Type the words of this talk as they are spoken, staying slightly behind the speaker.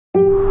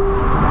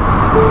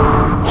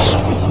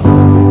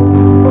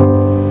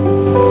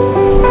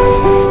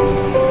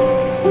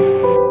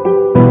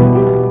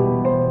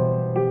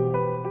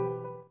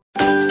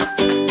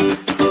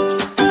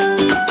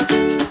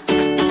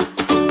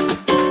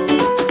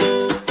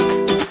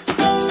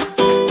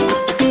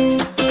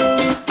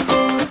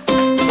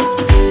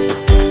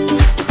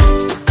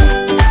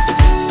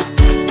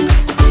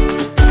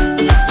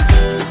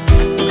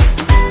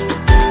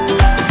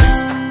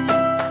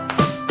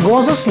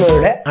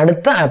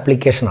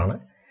ആപ്ലിക്കേഷനാണ്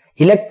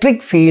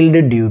electric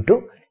field due to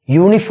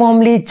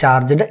uniformly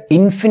charged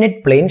infinite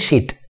plain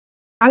sheet.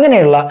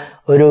 അങ്ങനെയുള്ള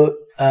ഒരു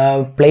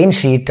പ്ലെയിൻ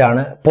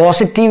ഷീറ്റാണ്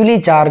പോസിറ്റീവ്ലി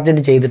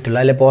ചാർജ്ഡ് ചെയ്തിട്ടുള്ള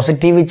അല്ലെ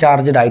പോസിറ്റീവ്ലി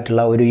ചാർജ്ഡ്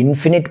ആയിട്ടുള്ള ഒരു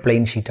ഇൻഫിനിറ്റ്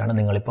പ്ലെയിൻ ഷീറ്റാണ്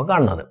നിങ്ങളിപ്പോൾ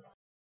കാണുന്നത്.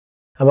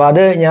 അപ്പോൾ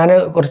അത് ഞാൻ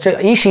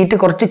ഈ ഷീറ്റ്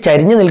കുറച്ച്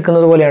ചരിഞ്ഞു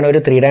നിൽക്കുന്നത് പോലെയാണ്, ഒരു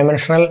 3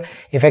 ഡയമെൻഷണൽ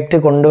ഇഫക്റ്റ്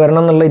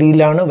കൊണ്ടുവരണം എന്നുള്ള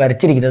രീതിയിലാണ്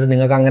വരച്ചിരിക്കുന്നത്.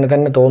 നിങ്ങൾക്ക് അങ്ങനെ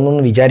തന്നെ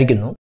തോന്നുമെന്ന്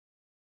വിചാരിക്കുന്നു.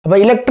 അപ്പോൾ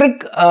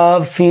ഇലക്ട്രിക്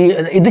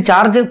ഇത്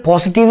ചാർജ്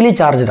പോസിറ്റീവ്ലി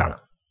ചാർജ്ഡ് ആണ്.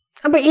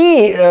 അപ്പോൾ ഈ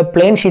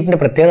പ്ലെയിൻ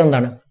ഷീറ്റിൻ്റെ പ്രത്യേകത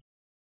എന്താണ്?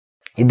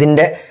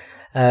 ഇതിൻ്റെ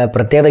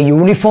പ്രത്യേകത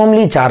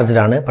യൂണിഫോംലി ചാർജ്ഡ്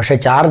ആണ്. പക്ഷേ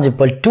ചാർജ്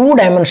ഇപ്പോൾ 2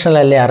 ഡയമെൻഷണൽ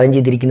അല്ലേ അറേഞ്ച്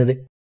ചെയ്തിരിക്കുന്നത്.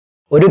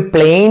 ഒരു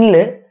പ്ലെയിനിൽ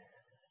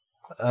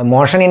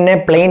മോഷൻ ഇൻ എ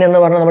പ്ലെയിൻ എന്ന്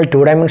പറഞ്ഞാൽ നമ്മൾ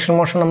 2 ഡയമെൻഷണൽ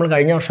മോഷൻ നമ്മൾ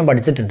കഴിഞ്ഞ വർഷം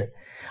പഠിച്ചിട്ടുണ്ട്.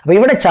 അപ്പോൾ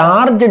ഇവിടെ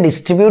ചാർജ്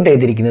ഡിസ്ട്രിബ്യൂട്ട്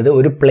ചെയ്തിരിക്കുന്നത്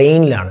ഒരു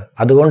പ്ലെയിനിലാണ്.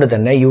 അതുകൊണ്ട്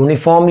തന്നെ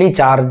യൂണിഫോംലി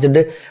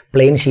ചാർജ്ഡ്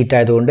പ്ലെയിൻ ഷീറ്റ്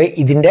ആയതുകൊണ്ട്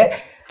ഇതിൻ്റെ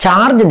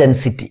ചാർജ്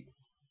ഡെൻസിറ്റി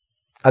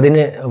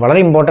അതിന് വളരെ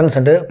ഇമ്പോർട്ടൻസ്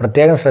ഉണ്ട്.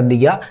 പ്രത്യേകം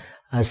ശ്രദ്ധിക്കുക.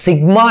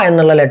 സിഗ്മ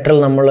എന്നുള്ള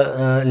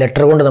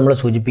ലെറ്റർ കൊണ്ട് നമ്മൾ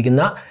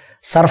സൂചിപ്പിക്കുന്ന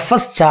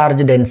സർഫസ്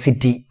ചാർജ്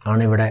ഡെൻസിറ്റി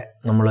ആണ് ഇവിടെ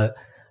നമ്മൾ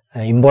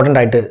ഇമ്പോർട്ടൻ്റ്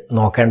ആയിട്ട്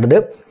നോക്കേണ്ടത്.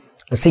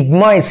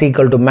 Sigma is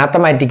equal to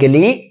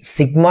mathematically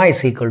sigma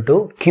is equal to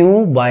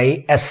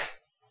Q/S.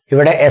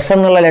 ഇവിടെ S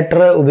എന്നുള്ള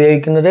ലെറ്റർ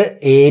ഉപയോഗിക്കുന്നത്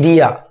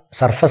ഏരിയ,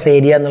 സർഫസ്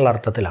ഏരിയ എന്നുള്ള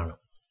അർത്ഥത്തിലാണ്.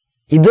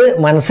 ഇത്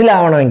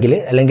മനസ്സിലാവണമെങ്കിൽ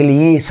അല്ലെങ്കിൽ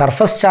ഈ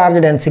സർഫസ്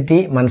ചാർജ് ഡെൻസിറ്റി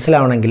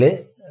മനസ്സിലാവണമെങ്കിൽ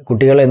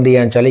കുട്ടികൾ എന്ത്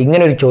ചെയ്യാന്ന് വെച്ചാൽ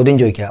ഇങ്ങനെ ഒരു ചോദ്യം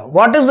ചോദിക്കുക,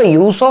 what is the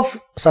use of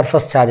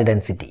surface charge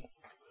density?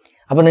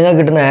 അപ്പോൾ നിങ്ങൾക്ക്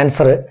കിട്ടുന്ന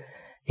ആൻസർ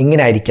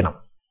ഇങ്ങനെ ആയിരിക്കണം.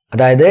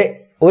 അതായത്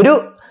ഒരു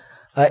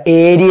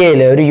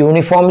ഏരിയയിൽ, ഒരു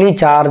യൂണിഫോംലി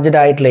ചാർജ്ഡ്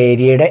ആയിട്ടുള്ള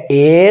ഏരിയയുടെ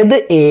ഏത്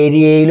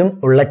ഏരിയയിലും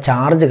ഉള്ള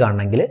ചാർജ്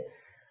കാണണമെങ്കിൽ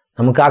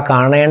നമുക്ക് ആ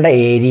കാണേണ്ട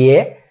ഏരിയയെ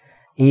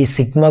ഈ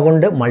സിഗ്മ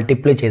കൊണ്ട്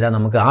മൾട്ടിപ്ലൈ ചെയ്താൽ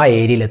നമുക്ക് ആ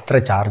ഏരിയയിൽ എത്ര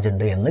ചാർജ്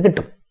ഉണ്ട് എന്ന്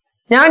കിട്ടും.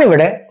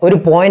 ഞാനിവിടെ ഒരു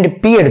പോയിന്റ്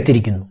P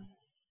എടുത്തിരിക്കുന്നു.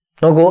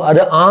 നോക്കൂ,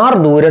 അത് R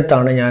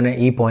ദൂരത്താണ് ഞാൻ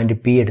ഈ പോയിന്റ്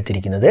P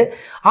എടുത്തിരിക്കുന്നത്.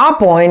 ആ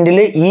പോയിന്റിൽ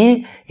ഈ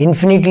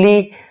ഇൻഫിനിറ്റ്ലി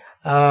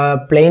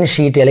പ്ലെയിൻ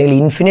ഷീറ്റ് അല്ലെങ്കിൽ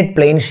ഇൻഫിനിറ്റ്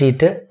പ്ലെയിൻ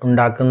ഷീറ്റ്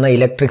ഉണ്ടാക്കുന്ന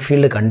ഇലക്ട്രിക്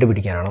ഫീൽഡ്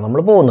കണ്ടുപിടിക്കാനാണ്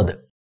നമ്മൾ പോകുന്നത്.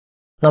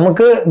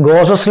 നമുക്ക്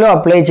ഗോസ്സ് ലോ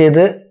അപ്ലൈ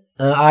ചെയ്ത്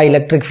ആ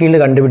ഇലക്ട്രിക് ഫീൽഡ്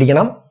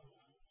കണ്ടുപിടിക്കണം.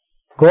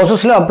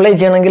 ഗോസ്സ് ലോ അപ്ലൈ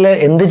ചെയ്യണമെങ്കിൽ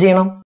എന്ത്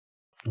ചെയ്യണം?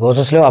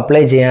 ഗോസ്സ് ലോ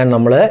അപ്ലൈ ചെയ്യാൻ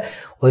നമ്മൾ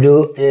ഒരു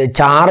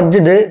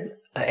ചാർജ്ഡ്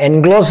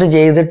എൻക്ലോസ്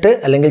ചെയ്തിട്ട്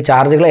അല്ലെങ്കിൽ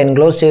ചാർജുകളെ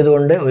എൻക്ലോസ്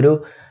ചെയ്തുകൊണ്ട് ഒരു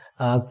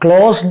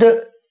ക്ലോസ്ഡ്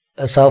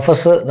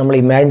സർഫസ് നമ്മൾ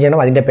ഇമാജിൻ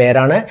ചെയ്യണം. അതിൻ്റെ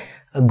പേരാണ്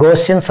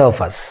ഗോസ്യൻ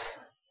സർഫസ്.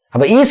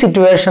 അപ്പോൾ ഈ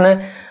സിറ്റുവേഷന്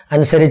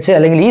അനുസരിച്ച്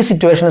അല്ലെങ്കിൽ ഈ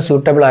സിറ്റുവേഷന്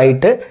സ്യൂട്ടബിൾ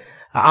ആയിട്ട്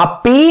ആ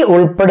P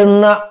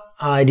ഉൾപ്പെടുന്ന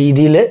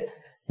രീതിയിൽ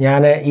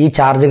ഞാൻ ഈ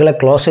ചാർജുകളെ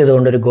ക്ലോസ്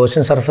ചെയ്തുകൊണ്ട് ഒരു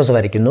ഗോസ്യൻ സർഫസ്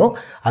വരയ്ക്കുന്നു.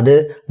 അത്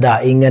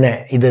ഇങ്ങനെ,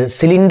 ഇത്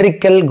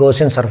സിലിണ്ട്രിക്കൽ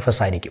ഗോസ്യൻ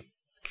സർഫസ് ആയിരിക്കും.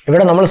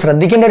 ഇവിടെ നമ്മൾ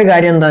ശ്രദ്ധിക്കേണ്ട ഒരു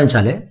കാര്യം എന്താണെന്ന്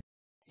വെച്ചാൽ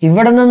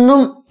ഇവിടെ നിന്നും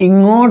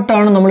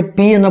ഇങ്ങോട്ടാണ് നമ്മൾ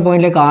P എന്ന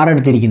പോയിന്റിലേക്ക് R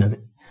എടുത്തിരിക്കുന്നത്.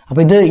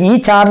 അപ്പോൾ ഇത് ഈ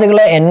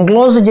ചാർജുകളെ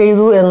എൻക്ലോസ്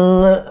ചെയ്തു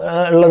എന്ന്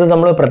ഉള്ളത്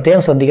നമ്മൾ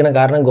പ്രത്യേകം ശ്രദ്ധിക്കണം.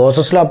 കാരണം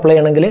ഗോസ്സ് ലോ അപ്ലൈ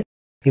ചെയ്യണമെങ്കിൽ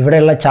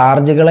ഇവിടെയുള്ള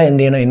ചാർജുകളെ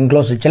എന്ത് ചെയ്യണം?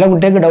 എൻക്ലോസ്. ചില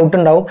കുട്ടികൾക്ക് ഡൗട്ട്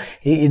ഉണ്ടാവും,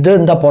 ഇത്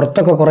എന്താ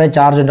പുറത്തൊക്കെ കുറേ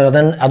ചാർജ് ഉണ്ട്,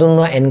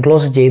 അതൊന്നും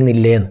എൻക്ലോസ്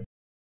ചെയ്യുന്നില്ലേ എന്ന്.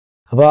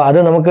 അപ്പോൾ അത്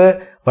നമുക്ക്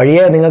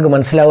വഴിയെ നിങ്ങൾക്ക്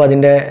മനസ്സിലാവും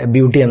അതിൻ്റെ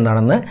ബ്യൂട്ടി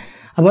എന്താണെന്ന്.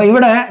 അപ്പോൾ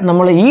ഇവിടെ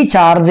നമ്മൾ ഈ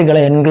ചാർജുകളെ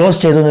എൻക്ലോസ്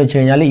ചെയ്തു എന്ന് വെച്ച്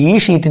കഴിഞ്ഞാൽ ഈ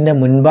ഷീറ്റിൻ്റെ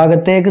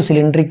മുൻഭാഗത്തേക്ക്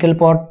സിലിണ്ട്രിക്കൽ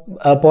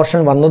പോർഷൻ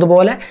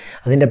വന്നതുപോലെ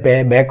അതിൻ്റെ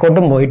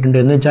ബാക്കോട്ടും പോയിട്ടുണ്ട്.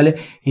 എന്ന് വെച്ചാൽ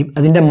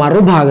അതിൻ്റെ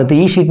മറുഭാഗത്ത്,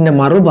 ഈ ഷീറ്റിൻ്റെ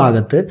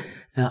മറുഭാഗത്ത്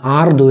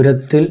R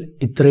ദൂരത്തിൽ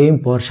ഇത്രയും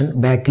പോർഷൻ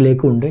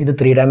ബാക്കിലേക്കും ഉണ്ട്. ഇത്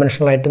 3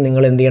 ഡയമെൻഷണലായിട്ട്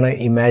നിങ്ങൾ എന്ത് ചെയ്യണം?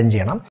 ഇമാജിൻ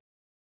ചെയ്യണം.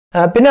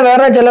 പിന്നെ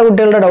വേറെ ചില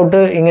കുട്ടികളുടെ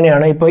ഡൗട്ട്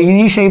ഇങ്ങനെയാണ്, ഇപ്പോൾ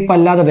ഈ ഷേപ്പ്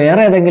അല്ലാതെ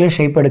വേറെ ഏതെങ്കിലും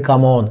ഷേപ്പ്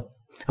എടുക്കാമോ എന്ന്.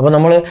 അപ്പോൾ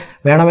നമ്മൾ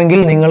വേണമെങ്കിൽ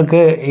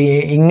നിങ്ങൾക്ക്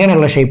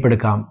ഇങ്ങനെയുള്ള ഷേപ്പ്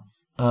എടുക്കാം,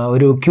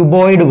 ഒരു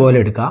ക്യൂബോയിഡ് പോലെ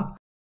എടുക്കാം.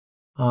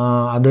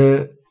 അത്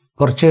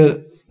കുറച്ച്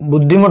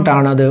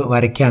ബുദ്ധിമുട്ടാണ് അത്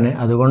വരയ്ക്കാൻ.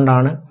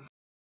 അതുകൊണ്ടാണ്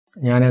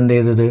ഞാൻ എന്ത്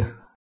ചെയ്തത്,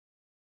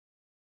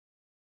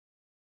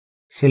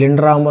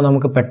 സിലിണ്ടർ ആകുമ്പോൾ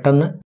നമുക്ക്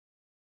പെട്ടെന്ന്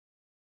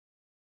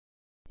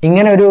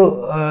ഇങ്ങനെ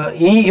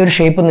ഈ ഒരു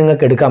ഷേപ്പ്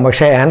നിങ്ങൾക്ക് എടുക്കാം.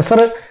 പക്ഷേ ആൻസർ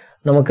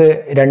നമുക്ക്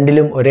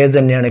രണ്ടിലും ഒരേ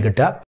തന്നെയാണ്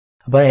കിട്ടുക.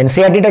 അപ്പോൾ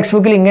NCERT ടെക്സ്റ്റ്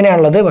ബുക്കിൽ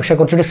ഇങ്ങനെയാണുള്ളത്. പക്ഷേ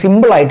കുറച്ചുകൂടി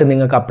സിമ്പിളായിട്ട്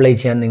നിങ്ങൾക്ക് അപ്ലൈ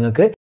ചെയ്യാൻ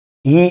നിങ്ങൾക്ക്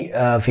ഈ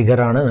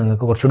ഫിഗറാണ്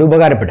നിങ്ങൾക്ക് കുറച്ചുകൂടി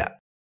ഉപകാരപ്പെടുക.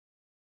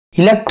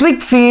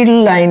 ഇലക്ട്രിക്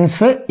ഫീൽഡ്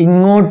ലൈൻസ്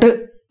ഇങ്ങോട്ട്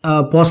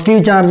പോസിറ്റീവ്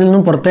ചാർജിൽ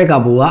നിന്നും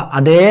പുറത്തേക്കാണ് പോവുക.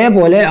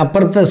 അതേപോലെ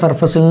അപ്പുറത്തെ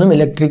സർഫസിൽ നിന്നും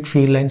ഇലക്ട്രിക്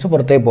ഫീൽഡ് ലൈൻസ്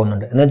പുറത്തേക്ക്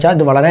പോകുന്നുണ്ട്. എന്ന് വെച്ചാൽ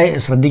ഇത് വളരെ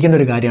ശ്രദ്ധിക്കേണ്ട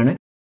ഒരു കാര്യമാണ്.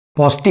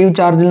 പോസിറ്റീവ്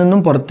ചാർജിൽ നിന്നും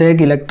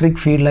പുറത്തേക്ക് ഇലക്ട്രിക്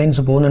ഫീൽഡ്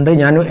ലൈൻസ് പോകുന്നുണ്ട്.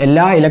 ഞാൻ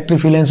എല്ലാ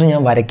ഇലക്ട്രിക് ഫീൽഡ് ലൈൻസും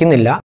ഞാൻ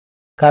വരയ്ക്കുന്നില്ല,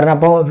 കാരണം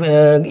അപ്പോൾ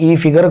ഈ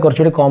ഫിഗർ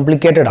കുറച്ചുകൂടി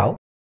കോംപ്ലിക്കേറ്റഡ് ആവും.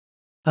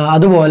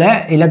 അതുപോലെ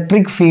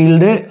ഇലക്ട്രിക്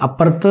ഫീൽഡ്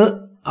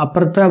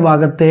അപ്പുറത്തെ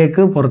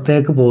ഭാഗത്തേക്ക്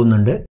പുറത്തേക്ക്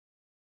പോകുന്നുണ്ട്.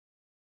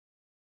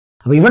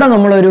 അപ്പോൾ ഇവിടെ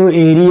നമ്മളൊരു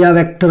area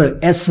vector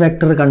S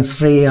vector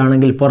consider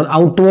ചെയ്യുകയാണെങ്കിൽ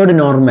ഔട്ട്വേർഡ്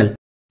നോർമൽ,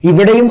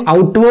 ഇവിടെയും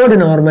ഔട്ട്വേർഡ്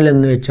നോർമൽ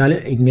എന്ന് വെച്ചാൽ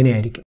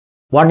ഇങ്ങനെയായിരിക്കും.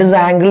 What is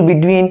the angle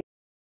between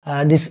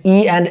this E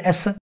and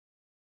S?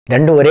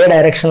 രണ്ടും ഒരേ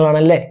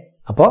ഡയറക്ഷനിലാണല്ലേ.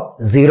 അപ്പോൾ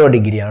 0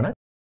 ഡിഗ്രിയാണ്.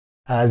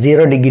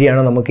 0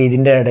 ഡിഗ്രിയാണ് നമുക്ക്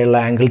ഇതിൻ്റെ ഇടയിലുള്ള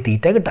ആംഗിൾ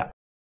തീറ്റ കിട്ടുക.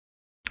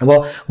 അപ്പോൾ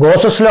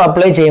ഗോസ്സ് ലോ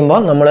അപ്ലൈ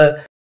ചെയ്യുമ്പോൾ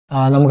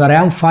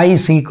നമുക്കറിയാം phi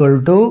is equal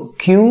to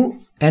Q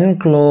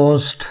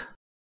enclosed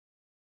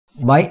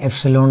by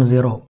epsilon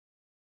 0.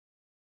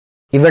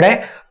 ഇവിടെ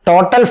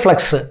ടോട്ടൽ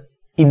ഫ്ലക്സ്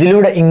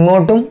ഇതിലൂടെ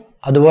ഇങ്ങോട്ടും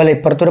അതുപോലെ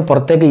ഇപ്പുറത്തോടെ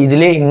പുറത്തേക്ക്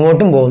ഇതിലെ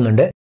ഇങ്ങോട്ടും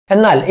പോകുന്നുണ്ട്.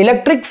 എന്നാൽ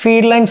ഇലക്ട്രിക്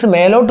ഫീൽഡ് ലൈൻസ്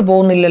മേലോട്ട്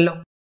പോകുന്നില്ലല്ലോ.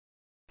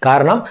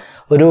 കാരണം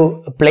ഒരു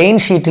പ്ലെയിൻ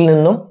ഷീറ്റിൽ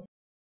നിന്നും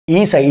ഈ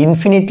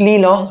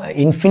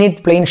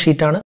ഇൻഫിനിറ്റ് പ്ലെയിൻ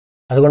ഷീറ്റാണ്.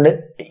 അതുകൊണ്ട്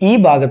ഈ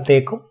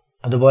ഭാഗത്തേക്കും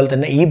അതുപോലെ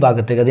തന്നെ ഈ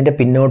ഭാഗത്തേക്ക് അതിൻ്റെ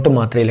പിന്നോട്ട്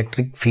മാത്രമേ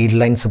ഇലക്ട്രിക് ഫീൽഡ്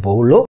ലൈൻസ്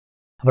പോവുള്ളൂ.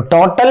 അപ്പോൾ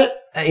ടോട്ടൽ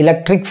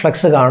ഇലക്ട്രിക്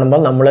ഫ്ലക്സ്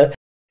കാണുമ്പോൾ നമ്മൾ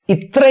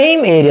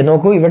ഇത്രയും ഏരിയ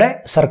നോക്കൂ. ഇവിടെ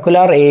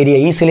സർക്കുലാർ ഏരിയ,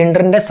 ഈ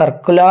സിലിണ്ടറിന്റെ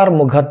സർക്കുലാർ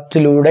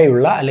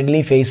മുഖത്തിലൂടെയുള്ള അല്ലെങ്കിൽ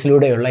ഈ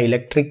ഫേസിലൂടെയുള്ള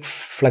ഇലക്ട്രിക്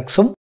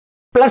ഫ്ലക്സും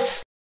പ്ലസ്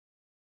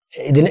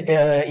ഇതിന്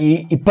ഈ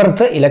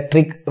ഇപ്പുറത്ത്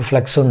ഇലക്ട്രിക്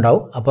ഫ്ലക്സ്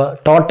ഉണ്ടാവും. അപ്പോൾ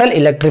ടോട്ടൽ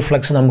ഇലക്ട്രിക്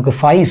ഫ്ലക്സ് നമുക്ക്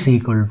phi is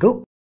equal to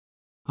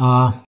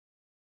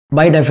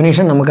by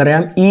definition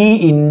നമുക്കറിയാം ഇ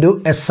ഇൻറ്റു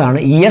എസ് ആണ്.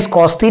 ഇ എസ്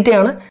കോസ്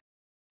തീറ്റയാണ്.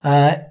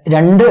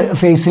 രണ്ട്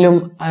ഫേസിലും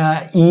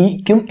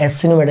ഇക്കും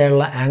എസിനും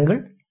ഇടയിലുള്ള ആംഗിൾ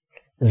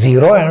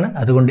 0 ആണ്.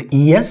 അതുകൊണ്ട്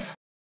E S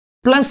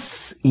plus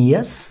E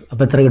S.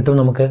 അപ്പോൾ എത്ര കിട്ടും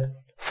നമുക്ക്?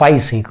 ഫൈ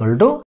ഈസ് ഈക്വൽ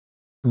ടു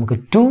നമുക്ക്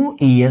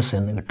 2ES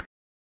എന്ന് കിട്ടും.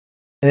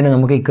 ഇതിനെ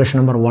നമുക്ക് ഇക്വേഷൻ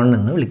നമ്പർ 1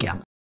 എന്ന് വിളിക്കാം.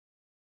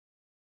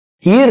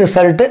 ഈ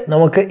റിസൾട്ട്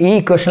നമുക്ക് ഈ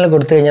ഇക്വേഷനിൽ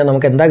കൊടുത്തു കഴിഞ്ഞാൽ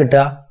നമുക്ക് എന്താ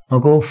കിട്ടുക?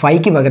 നമുക്ക്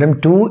ഫൈക്ക് പകരം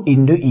 2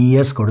 ഇൻറ്റു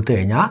ES കൊടുത്തു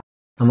കഴിഞ്ഞാൽ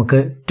നമുക്ക്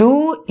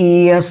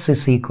 2ES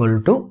is equal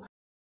to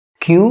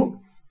Q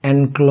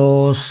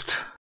enclosed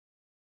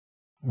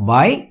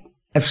by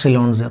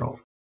epsilon 0.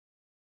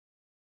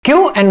 Q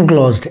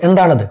enclosed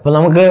എന്താണത്? അപ്പോൾ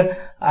നമുക്ക്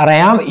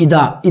അറിയാം,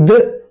 ഇത്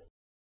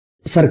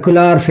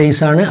സർക്കുലാർ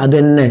ഫേസ് ആണ്. അത്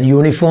തന്നെ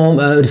യൂണിഫോം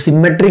ഒരു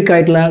സിമെട്രിക്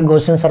ആയിട്ടുള്ള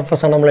ഗോസിയൻ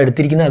സർഫസ് ആണ് നമ്മൾ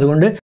എടുത്തിരിക്കുന്നത്.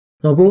 അതുകൊണ്ട്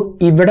നോക്കൂ,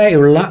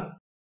 ഇവിടെയുള്ള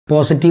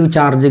പോസിറ്റീവ്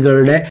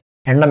ചാർജുകളുടെ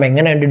എണ്ണം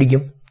എങ്ങനെ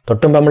കണ്ടുപിടിക്കും?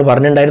 തൊട്ടുമ്പോൾ നമ്മൾ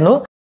പറഞ്ഞിട്ടുണ്ടായിരുന്നു,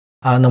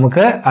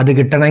 നമുക്ക് അത്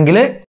കിട്ടണമെങ്കിൽ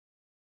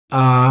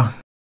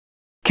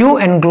Q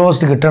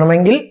എൻക്ലോസ്ഡ്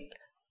കിട്ടണമെങ്കിൽ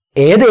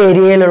ഏത്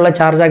ഏരിയയിലുള്ള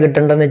ചാർജാണ്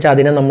കിട്ടേണ്ടതെന്ന് വെച്ചാൽ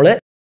അതിനെ നമ്മൾ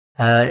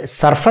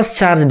സർഫസ്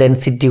ചാർജ്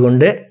ഡെൻസിറ്റി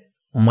കൊണ്ട്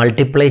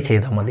മൾട്ടിപ്ലൈ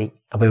ചെയ്താൽ മതി.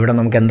 അപ്പോൾ ഇവിടെ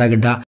നമുക്ക് എന്താ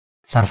കിട്ടുക?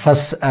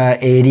 സർഫസ്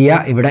ഏരിയ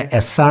ഇവിടെ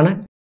എസ് ആണ്.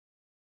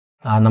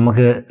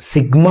 നമുക്ക്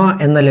സിഗ്മ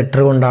എന്ന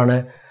ലെറ്റർ കൊണ്ടാണ്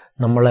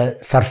നമ്മൾ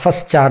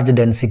സർഫസ് ചാർജ്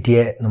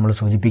ഡെൻസിറ്റിയെ നമ്മൾ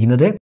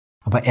സൂചിപ്പിക്കുന്നത്.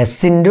 അപ്പോൾ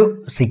S into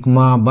sigma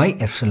by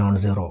epsilon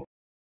 0.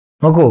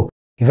 നോക്കൂ,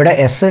 ഇവിടെ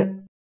എസ്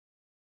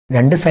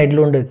രണ്ട്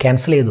സൈഡിലുണ്ട്,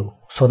 ക്യാൻസൽ ചെയ്തു.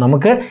 സോ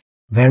നമുക്ക്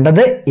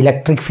വേണ്ടത്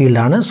ഇലക്ട്രിക്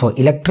ഫീൽഡാണ്. So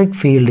electric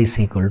field is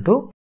equal to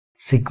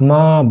sigma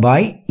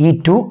by ഈ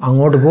 2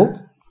 അങ്ങോട്ട് പോകും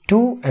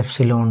 2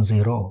 epsilon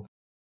 0.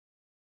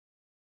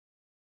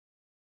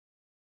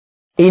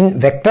 In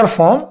vector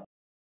form,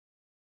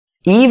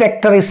 E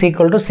vector is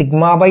equal to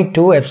sigma by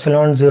 2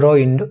 epsilon 0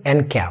 into n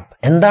cap.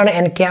 എന്താണ്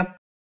n cap?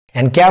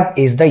 n cap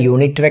is the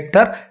unit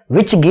vector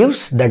which gives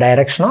the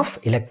direction of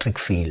electric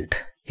field.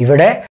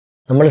 ഇവിടെ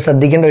നമ്മൾ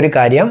ശ്രദ്ധിക്കേണ്ട ഒരു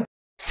കാര്യം,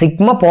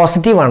 sigma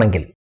positive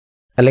ആണെങ്കിൽ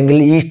അല്ലെങ്കിൽ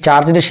ഈ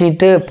charged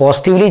sheet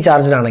positively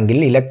charged ആണെങ്കിൽ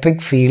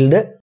ഇലക്ട്രിക് ഫീൽഡ്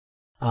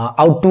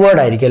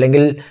ഔട്ട്വേർഡ് ആയിരിക്കും,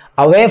 അല്ലെങ്കിൽ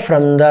away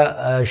from the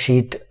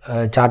sheet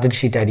charged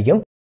sheet ആയിരിക്കും.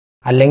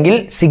 അല്ലെങ്കിൽ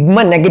സിഗ്മ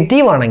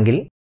നെഗറ്റീവ് ആണെങ്കിൽ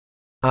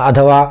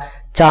അഥവാ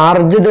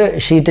charged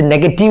sheet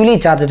negatively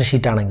charged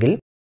sheet ആണെങ്കിൽ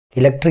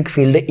electric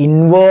field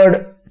inward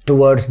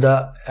towards the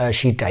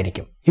sheet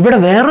ആയിരിക്കും. ഇവിടെ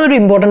വേറൊരു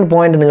ഇമ്പോർട്ടൻറ്റ്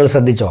പോയിന്റ് നിങ്ങൾ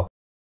ശ്രദ്ധിച്ചോ?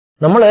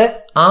 നമ്മൾ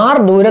R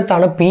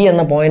ദൂരത്താണ് P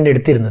എന്ന പോയിന്റ്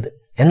എടുത്തിരുന്നത്.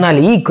 എന്നാൽ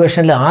ഈ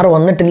ഇക്വേഷനിൽ R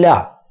വന്നിട്ടില്ല.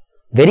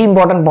 Very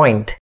important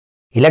point.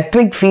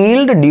 Electric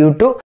field due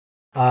to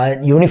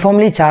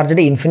uniformly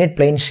charged infinite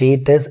plain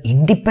sheet is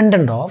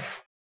independent of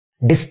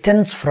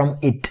distance from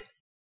it.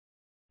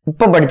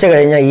 ഇപ്പം പഠിച്ചു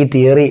കഴിഞ്ഞാൽ ഈ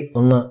തിയറി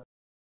ഒന്ന്,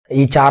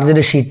 ഈ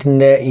ചാർജ്ഡ്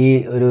ഷീറ്റിൻ്റെ ഈ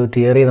ഒരു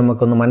തിയറി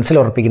നമുക്കൊന്ന്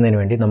മനസ്സിലുറപ്പിക്കുന്നതിന്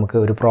വേണ്ടി നമുക്ക്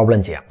ഒരു പ്രോബ്ലം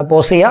ചെയ്യാം.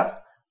 പോസ് ചെയ്യുക,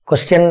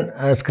 ക്വസ്റ്റ്യൻ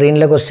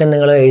സ്ക്രീനിലെ ക്വസ്റ്റ്യൻ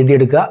നിങ്ങൾ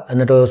എഴുതിയെടുക്കുക,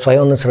 എന്നിട്ട്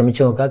സ്വയം ഒന്ന്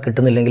ശ്രമിച്ചു നോക്കുക.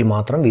 കിട്ടുന്നില്ലെങ്കിൽ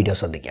മാത്രം വീഡിയോ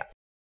ശ്രദ്ധിക്കുക.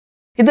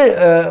 ഇത്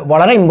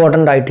വളരെ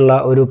ഇമ്പോർട്ടൻ്റ് ആയിട്ടുള്ള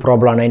ഒരു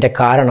പ്രോബ്ലമാണ്. അതിൻ്റെ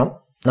കാരണം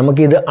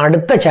നമുക്കിത്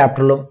അടുത്ത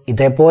ചാപ്റ്ററിലും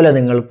ഇതേപോലെ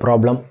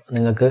പ്രോബ്ലം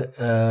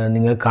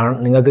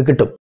നിങ്ങൾക്ക്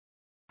കിട്ടും.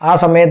 ആ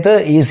സമയത്ത്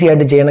ഈസി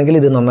ആയിട്ട് ചെയ്യണമെങ്കിൽ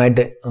ഇത്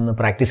നന്നായിട്ട് ഒന്ന്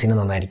പ്രാക്ടീസ്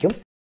ചെയ്യുന്നത് നന്നായിരിക്കും.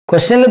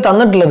 ക്വസ്റ്റ്യനിൽ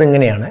തന്നിട്ടുള്ളത്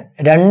ഇങ്ങനെയാണ്: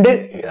 രണ്ട്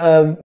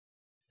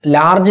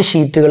ലാർജ്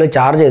ഷീറ്റുകൾ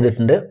ചാർജ്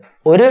ചെയ്തിട്ടുണ്ട്.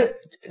 ഒരു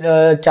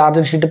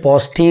ചാർജ് ഷീറ്റ്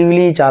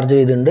പോസിറ്റീവ്ലി ചാർജ്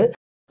ചെയ്തിട്ടുണ്ട്,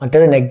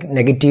 മറ്റേത്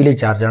നെഗറ്റീവ്ലി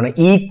ചാർജ് ആണ്.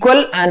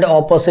 Equal and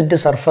opposite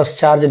surface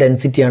charge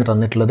ഡെൻസിറ്റിയാണ്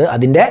തന്നിട്ടുള്ളത്.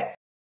 അതിൻ്റെ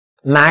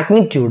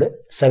magnitude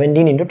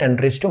 17 ×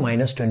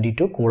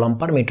 10⁻⁻22 coulomb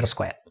per metre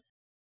square.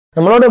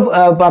 നമ്മളോട്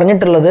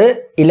പറഞ്ഞിട്ടുള്ളത്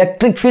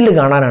ഇലക്ട്രിക് ഫീൽഡ്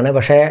കാണാനാണ്,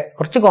 പക്ഷേ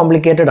കുറച്ച്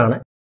കോംപ്ലിക്കേറ്റഡ് ആണ്.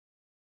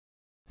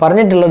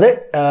 പറഞ്ഞിട്ടുള്ളത്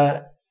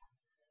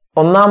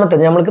ഒന്നാമത്തെ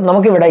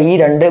നമുക്കിവിടെ ഈ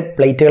രണ്ട്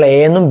പ്ലേറ്റുകൾ എ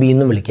എന്നും ബി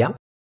എന്നും വിളിക്കാം.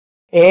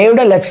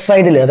 എയുടെ ലെഫ്റ്റ്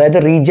സൈഡിൽ, അതായത്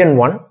റീജിയൻ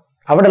 1,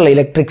 അവിടെയുള്ള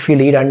ഇലക്ട്രിക്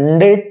ഫീൽഡ്, ഈ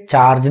രണ്ട്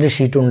ചാർജ്ഡ്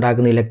ഷീറ്റ്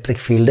ഉണ്ടാക്കുന്ന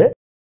ഇലക്ട്രിക് ഫീൽഡ്,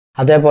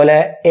 അതേപോലെ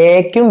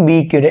എക്കും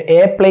ബിക്കും, എ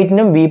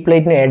പ്ലേറ്റിനും ബി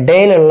പ്ലേറ്റിനും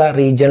ഇടയിലുള്ള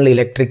റീജിയനിൽ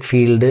ഇലക്ട്രിക്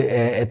ഫീൽഡ്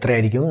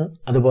എത്രയായിരിക്കും,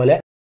 അതുപോലെ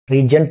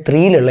റീജിയൻ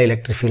 3യിലുള്ള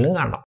ഇലക്ട്രിക് ഫീൽഡും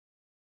കാണണം.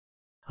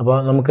 അപ്പോൾ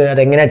നമുക്ക്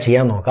അതെങ്ങനെയാണ്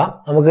ചെയ്യാൻ നോക്കാം.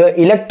 നമുക്ക്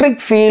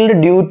electric field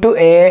due to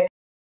A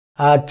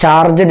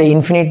charged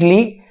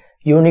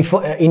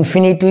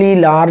infinitely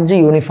large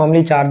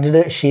uniformly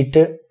charged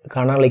sheet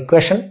കാണാനുള്ള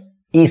equation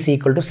is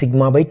equal to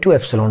sigma by 2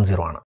 epsilon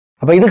 0 ആണ്.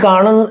 അപ്പോൾ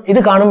ഇത്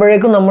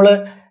കാണുമ്പോഴേക്കും നമ്മൾ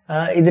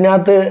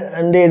ഇതിനകത്ത്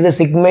എന്ത് ചെയ്ത്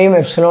സിഗ്മയും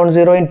എപ്സിലോൺ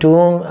 0യും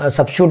 2ഉം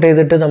സബ്സ്റ്റിറ്റ്യൂട്ട്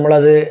ചെയ്തിട്ട്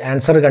നമ്മളത്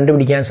ആൻസർ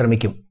കണ്ടുപിടിക്കാൻ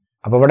ശ്രമിക്കും.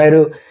 അപ്പോൾ ഇവിടെ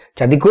ഒരു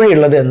ചതിക്കുഴി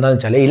ഉള്ളത് എന്താണെന്ന്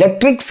വെച്ചാൽ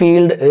electric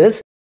field is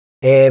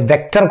A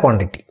vector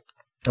quantity.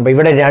 അപ്പോൾ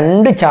ഇവിടെ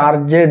രണ്ട്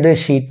ചാർജ്ഡ്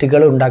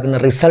ഷീറ്റുകൾ ഉണ്ടാക്കുന്ന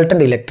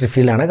റിസൾട്ടന്റ് ഇലക്ട്രിക്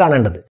ഫീൽഡാണ്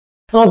കാണേണ്ടത്.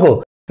 നോക്കൂ,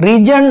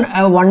 റീജിയൺ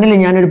 1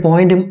 ഞാനൊരു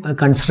പോയിന്റ്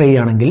കൺസിഡർ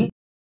ചെയ്യുകയാണെങ്കിൽ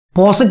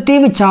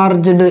പോസിറ്റീവ്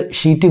ചാർജ്ഡ്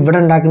ഷീറ്റ് ഇവിടെ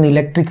ഉണ്ടാക്കുന്ന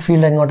ഇലക്ട്രിക്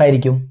ഫീൽഡ്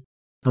എങ്ങോട്ടായിരിക്കും?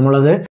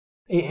 നമ്മളത്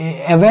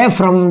അവേ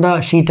ഫ്രം ദ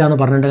ഷീറ്റ് ആണ്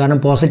പറഞ്ഞിട്ട്, കാരണം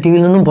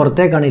പോസിറ്റീവിൽ നിന്നും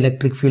പുറത്തേക്കാണ്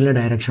ഇലക്ട്രിക് ഫീൽഡിന്റെ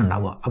ഡയറക്ഷൻ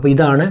ഉണ്ടാവുക. അപ്പോൾ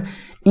ഇതാണ്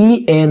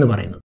EA എന്ന്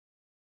പറയുന്നത്.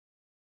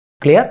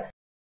 ക്ലിയർ?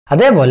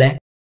 അതേപോലെ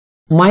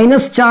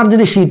minus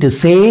charged sheet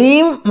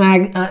same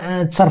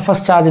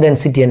surface charge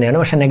density തന്നെയാണ്,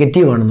 പക്ഷെ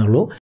നെഗറ്റീവ്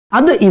ആണെന്നുള്ളൂ.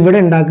 അത് ഇവിടെ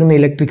ഉണ്ടാക്കുന്ന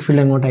ഇലക്ട്രിക്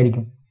ഫീൽഡ്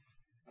എങ്ങോട്ടായിരിക്കും?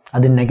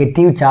 അത്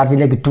നെഗറ്റീവ്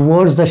ചാർജിലേക്ക്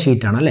ടുവേർഡ്സ് ദ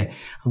ഷീറ്റ് ആണ് അല്ലേ.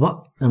 അപ്പോൾ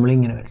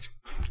നമ്മളിങ്ങനെ വരച്ചു.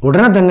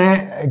 ഉടനെ തന്നെ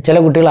ചില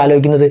കുട്ടികൾ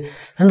ആലോചിക്കുന്നത്,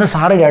 എന്താ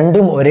സാറ്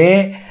രണ്ടും ഒരേ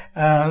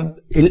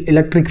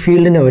ഇലക്ട്രിക്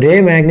ഫീൽഡിന് ഒരേ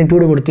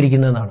മാഗ്നിറ്റ്യൂഡ്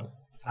കൊടുത്തിരിക്കുന്നതാണ്.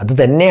 അത്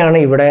തന്നെയാണ്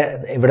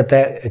ഇവിടുത്തെ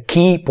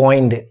കീ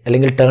പോയിന്റ്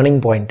അല്ലെങ്കിൽ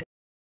ടേണിംഗ് പോയിന്റ്.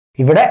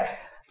 ഇവിടെ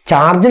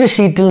ചാർജ്ഡ്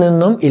ഷീറ്റിൽ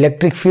നിന്നും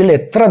ഇലക്ട്രിക് ഫീൽഡ്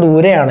എത്ര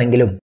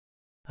ദൂരെയാണെങ്കിലും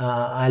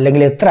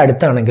അല്ലെങ്കിൽ എത്ര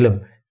അടുത്താണെങ്കിലും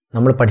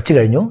നമ്മൾ പഠിച്ചു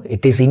കഴിഞ്ഞു,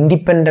 it is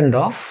independent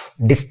of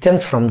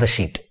distance from the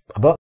sheet.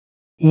 അപ്പോൾ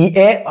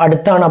EA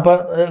അടുത്താണ്, അപ്പോൾ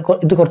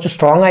ഇത് കുറച്ച്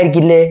സ്ട്രോങ്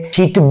ആയിരിക്കില്ലേ,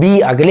 ഷീറ്റ് B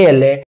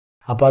അകലെയല്ലേ,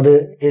 അപ്പോൾ അത്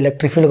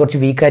ഇലക്ട്രിക് ഫീൽഡ് കുറച്ച്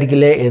വീക്ക്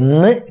ആയിരിക്കില്ലേ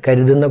എന്ന്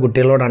കരുതുന്ന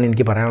കുട്ടികളോടാണ്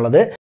എനിക്ക്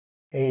പറയാനുള്ളത്.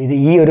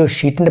 ഈ ഒരു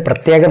ഷീറ്റിന്റെ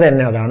പ്രത്യേകത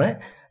തന്നെ അതാണ്.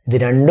 ഇത്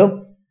രണ്ടും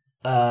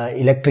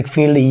ഇലക്ട്രിക്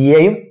ഫീൽഡ്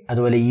EAയും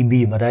അതുപോലെ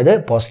EBയും, അതായത്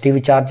പോസിറ്റീവ്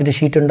ചാർജ്ഡ്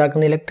ഷീറ്റ്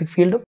ഉണ്ടാക്കുന്ന ഇലക്ട്രിക്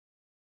ഫീൽഡും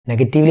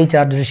നെഗറ്റീവ്ലി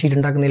ചാർജ്ഡ് ഷീറ്റ്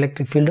ഉണ്ടാക്കുന്ന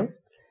ഇലക്ട്രിക് ഫീൽഡും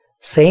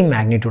സെയിം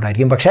മാഗ്നിറ്റ്യൂഡ്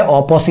ആയിരിക്കും, പക്ഷേ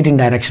ഓപ്പോസിറ്റ് ഇൻ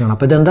ഡയറക്ഷൻ ആണ്.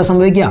 അപ്പോൾ ഇതെന്താ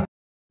സംഭവിക്കുക?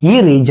 ഈ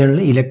റീജിയണിൽ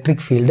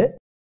ഇലക്ട്രിക് ഫീൽഡ്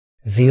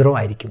 0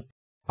 ആയിരിക്കും.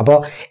 അപ്പോൾ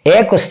A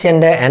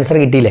ക്വസ്റ്റ്യൻ്റെ ആൻസർ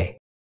കിട്ടിയില്ലേ?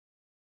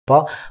 അപ്പോൾ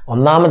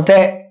ഒന്നാമത്തെ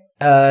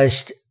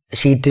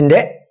ഷീറ്റിന്റെ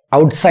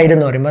ഔട്ട്സൈഡ്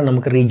എന്ന് പറയുമ്പോൾ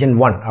നമുക്ക് റീജിയൻ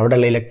 1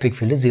 അവിടെയുള്ള ഇലക്ട്രിക്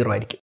ഫീൽഡ് 0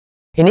 ആയിരിക്കും.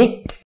 ഇനി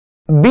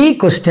B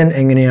ക്വസ്റ്റ്യൻ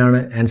എങ്ങനെയാണ്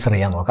ആൻസർ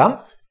ചെയ്യാൻ നോക്കാം.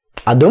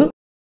 അതും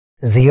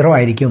 0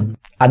 ആയിരിക്കും.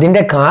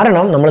 അതിന്റെ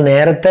കാരണം നമ്മൾ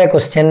നേരത്തെ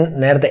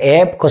A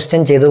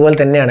ക്വസ്റ്റ്യൻ ചെയ്തതുപോലെ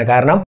തന്നെയാണ്.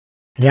 കാരണം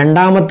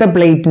രണ്ടാമത്തെ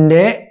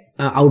പ്ലേറ്റിന്റെ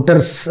ഔട്ടർ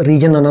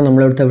റീജിയൻ എന്ന് പറഞ്ഞാൽ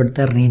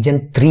നമ്മളിവിടുത്തെ റീജിയൻ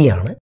 3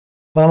 ആണ്.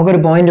 അപ്പോൾ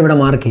നമുക്കൊരു പോയിന്റ് ഇവിടെ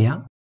മാർക്ക് ചെയ്യാം.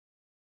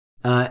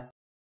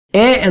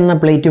 A എന്ന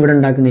പ്ലേറ്റ് ഇവിടെ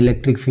ഉണ്ടാക്കുന്ന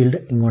ഇലക്ട്രിക് ഫീൽഡ്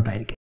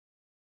ഇങ്ങോട്ടായിരിക്കും.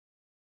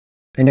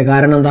 അതിന്റെ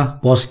കാരണം എന്താ?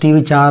 പോസിറ്റീവ്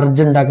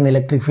ചാർജ് ഉണ്ടാക്കുന്ന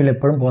ഇലക്ട്രിക് ഫീൽഡ്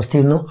എപ്പോഴും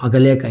പോസിറ്റീവ് നിന്നും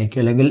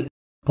അകലേക്കായിരിക്കും അല്ലെങ്കിൽ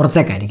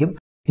പുറത്തേക്കായിരിക്കും.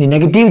 ഇനി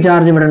നെഗറ്റീവ്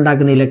ചാർജ് ഇവിടെ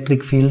ഉണ്ടാക്കുന്ന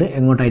electric field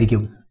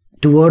എങ്ങോട്ടായിരിക്കും?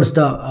 Towards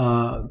the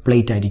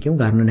plate ആയിരിക്കും.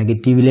 കാരണം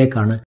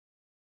നെഗറ്റീവിലേക്കാണ്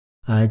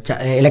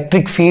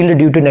electric field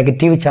due to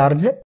negative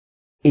charge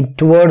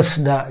towards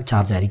the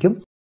charge ആയിരിക്കും.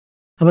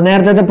 അപ്പോൾ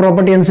നേരത്തെ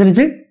പ്രോപ്പർട്ടി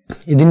അനുസരിച്ച്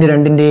ഇതിന്റെ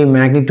രണ്ടിന്റെയും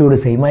മാഗ്നിറ്റ്യൂഡ്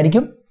സെയിം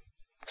ആയിരിക്കും.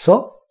 സോ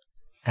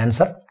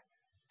ആൻസർ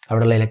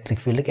അവിടെയുള്ള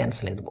ഇലക്ട്രിക് ഫീൽഡ്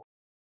ക്യാൻസൽ ചെയ്തു പോകും.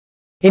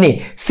 ഇനി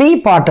C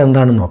പാർട്ട്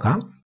എന്താണെന്ന് നോക്കാം.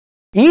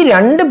 ഈ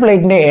രണ്ട്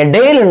പ്ലേറ്റിന്റെ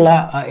ഇടയിലുള്ള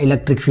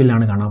ഇലക്ട്രിക്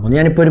ഫീൽഡാണ് കാണാൻ പോകുന്നത്.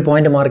 ഞാനിപ്പോൾ ഒരു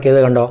പോയിന്റ് മാർക്ക് ചെയ്ത്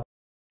കണ്ടോ,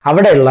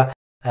 അവിടെയുള്ള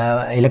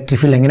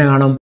ഇലക്ട്രിക് ഫീൽഡ് എങ്ങനെ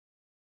കാണും?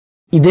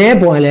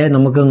 ഇതേപോലെ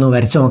നമുക്കൊന്ന്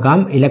വരച്ചു നോക്കാം.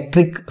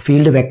 ഇലക്ട്രിക്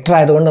ഫീൽഡ് വെക്ടർ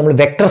ആയതുകൊണ്ട് നമ്മൾ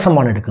വെക്ടർ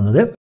സമ്മാണ്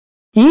എടുക്കുന്നത്.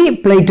 ഈ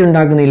പ്ലേറ്റ്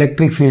ഉണ്ടാക്കുന്ന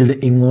ഇലക്ട്രിക് ഫീൽഡ്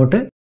ഇങ്ങോട്ട്,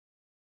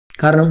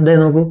 കാരണം ഇതേ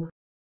നോക്കൂ,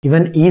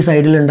 ഇവൻ ഈ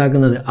സൈഡിൽ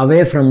ഉണ്ടാക്കുന്നത് അവേ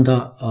ഫ്രം ദ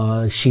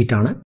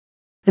ഷീറ്റാണ്.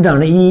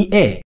 ഇതാണ്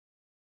EA.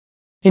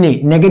 ഇനി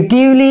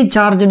നെഗറ്റീവ്ലി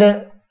ചാർജ്ഡ്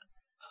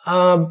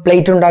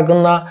പ്ലേറ്റ്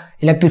ഉണ്ടാക്കുന്ന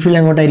ഇലക്ട്രിക് ഫീൽഡ്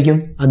എങ്ങോട്ടായിരിക്കും?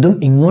 അതും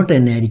ഇങ്ങോട്ട്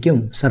തന്നെ ആയിരിക്കും.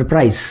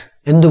 സർപ്രൈസ്.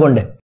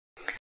 എന്തുകൊണ്ട്?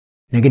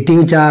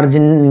 നെഗറ്റീവ് ചാർജ്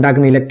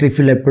ഉണ്ടാക്കുന്ന ഇലക്ട്രിക്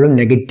ഫീൽഡ് എപ്പോഴും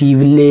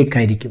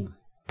നെഗറ്റീവിലേക്കായിരിക്കും.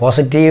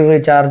 പോസിറ്റീവ്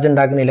ചാർജ്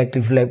ഉണ്ടാക്കുന്ന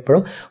ഇലക്ട്രിക് ഫീൽഡ്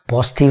എപ്പോഴും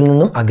പോസിറ്റീവിൽ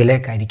നിന്നും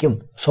അകലേക്കായിരിക്കും.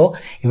 സോ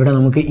ഇവിടെ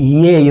നമുക്ക്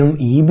EAയും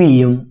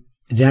EBയും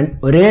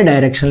ഒരേ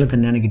ഡയറക്ഷനിൽ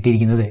തന്നെയാണ്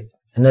കിട്ടിയിരിക്കുന്നത്.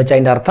 എന്ന് വെച്ചാൽ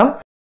അതിൻ്റെ അർത്ഥം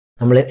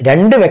നമ്മൾ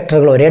രണ്ട്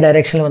വെക്ടറുകൾ ഒരേ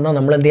ഡയറക്ഷനിൽ വന്നാൽ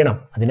നമ്മൾ എന്ത് ചെയ്യണം?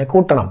 അതിനെ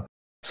കൂട്ടണം.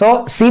 സോ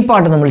C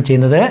പാർട്ട് നമ്മൾ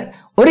ചെയ്യുന്നത്,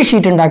 ഒരു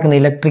ഷീറ്റ് ഉണ്ടാക്കുന്ന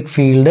ഇലക്ട്രിക്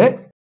ഫീൽഡ്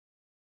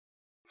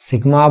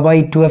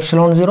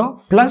σ/2ε0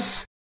 പ്ലസ്,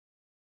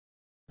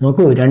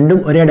 നോക്കൂ രണ്ടും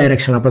ഒരേ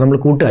ഡയറക്ഷൻ, അപ്പോൾ നമ്മൾ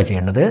കൂട്ടുക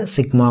ചെയ്യേണ്ടത്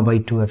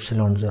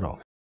σ/2ε0.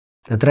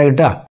 എത്ര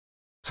കിട്ടുക?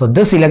 So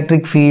this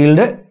electric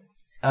field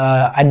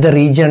at the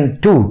region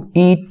 2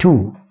 E2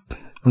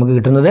 നമുക്ക്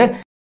കിട്ടുന്നത്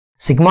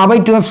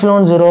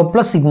σ/2ε0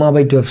 പ്ലസ്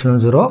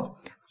σ/2ε0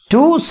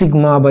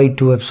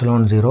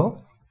 2σ/2ε0.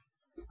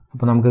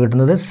 അപ്പോൾ നമുക്ക്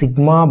കിട്ടുന്നത്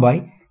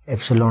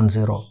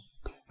σ/ε0.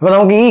 അപ്പോൾ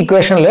നമുക്ക് ഈ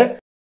ഇക്വേഷനിൽ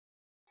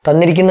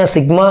തന്നിരിക്കുന്ന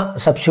സിഗ്മ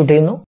സബ്സ്റ്റിറ്റ്യൂട്ട്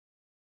ചെയ്യുന്നു.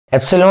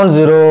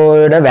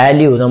 ε0യുടെ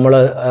വാല്യൂ നമ്മൾ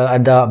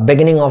at the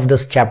beginning of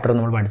this chapter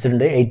നമ്മൾ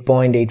പഠിച്ചിട്ടുണ്ട്.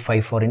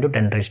 8.854 ×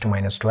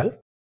 10⁻⁻12.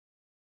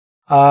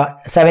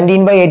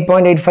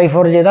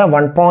 17/8.854 ചെയ്താൽ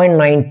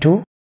 1.92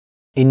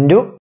 ×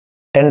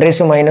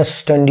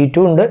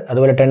 10⁻⁻22 ഉണ്ട്.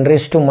 അതുപോലെ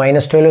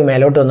 10⁻⁻12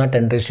 മേലോട്ട് വന്നാൽ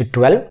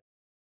 10⁻12.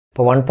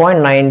 അപ്പോൾ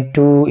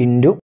 1.92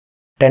 ×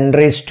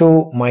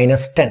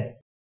 10⁻⁻10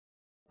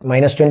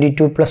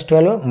 -22 +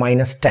 12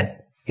 -10.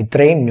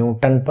 ഇത്രയും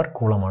ന്യൂട്ടൺ പെർ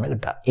കൂളമാണ്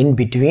കിട്ടുക in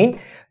between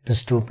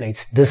this to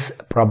plates. This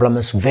problem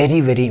is very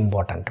very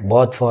important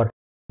both for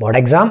board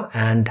exam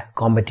and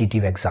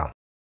competitive exam.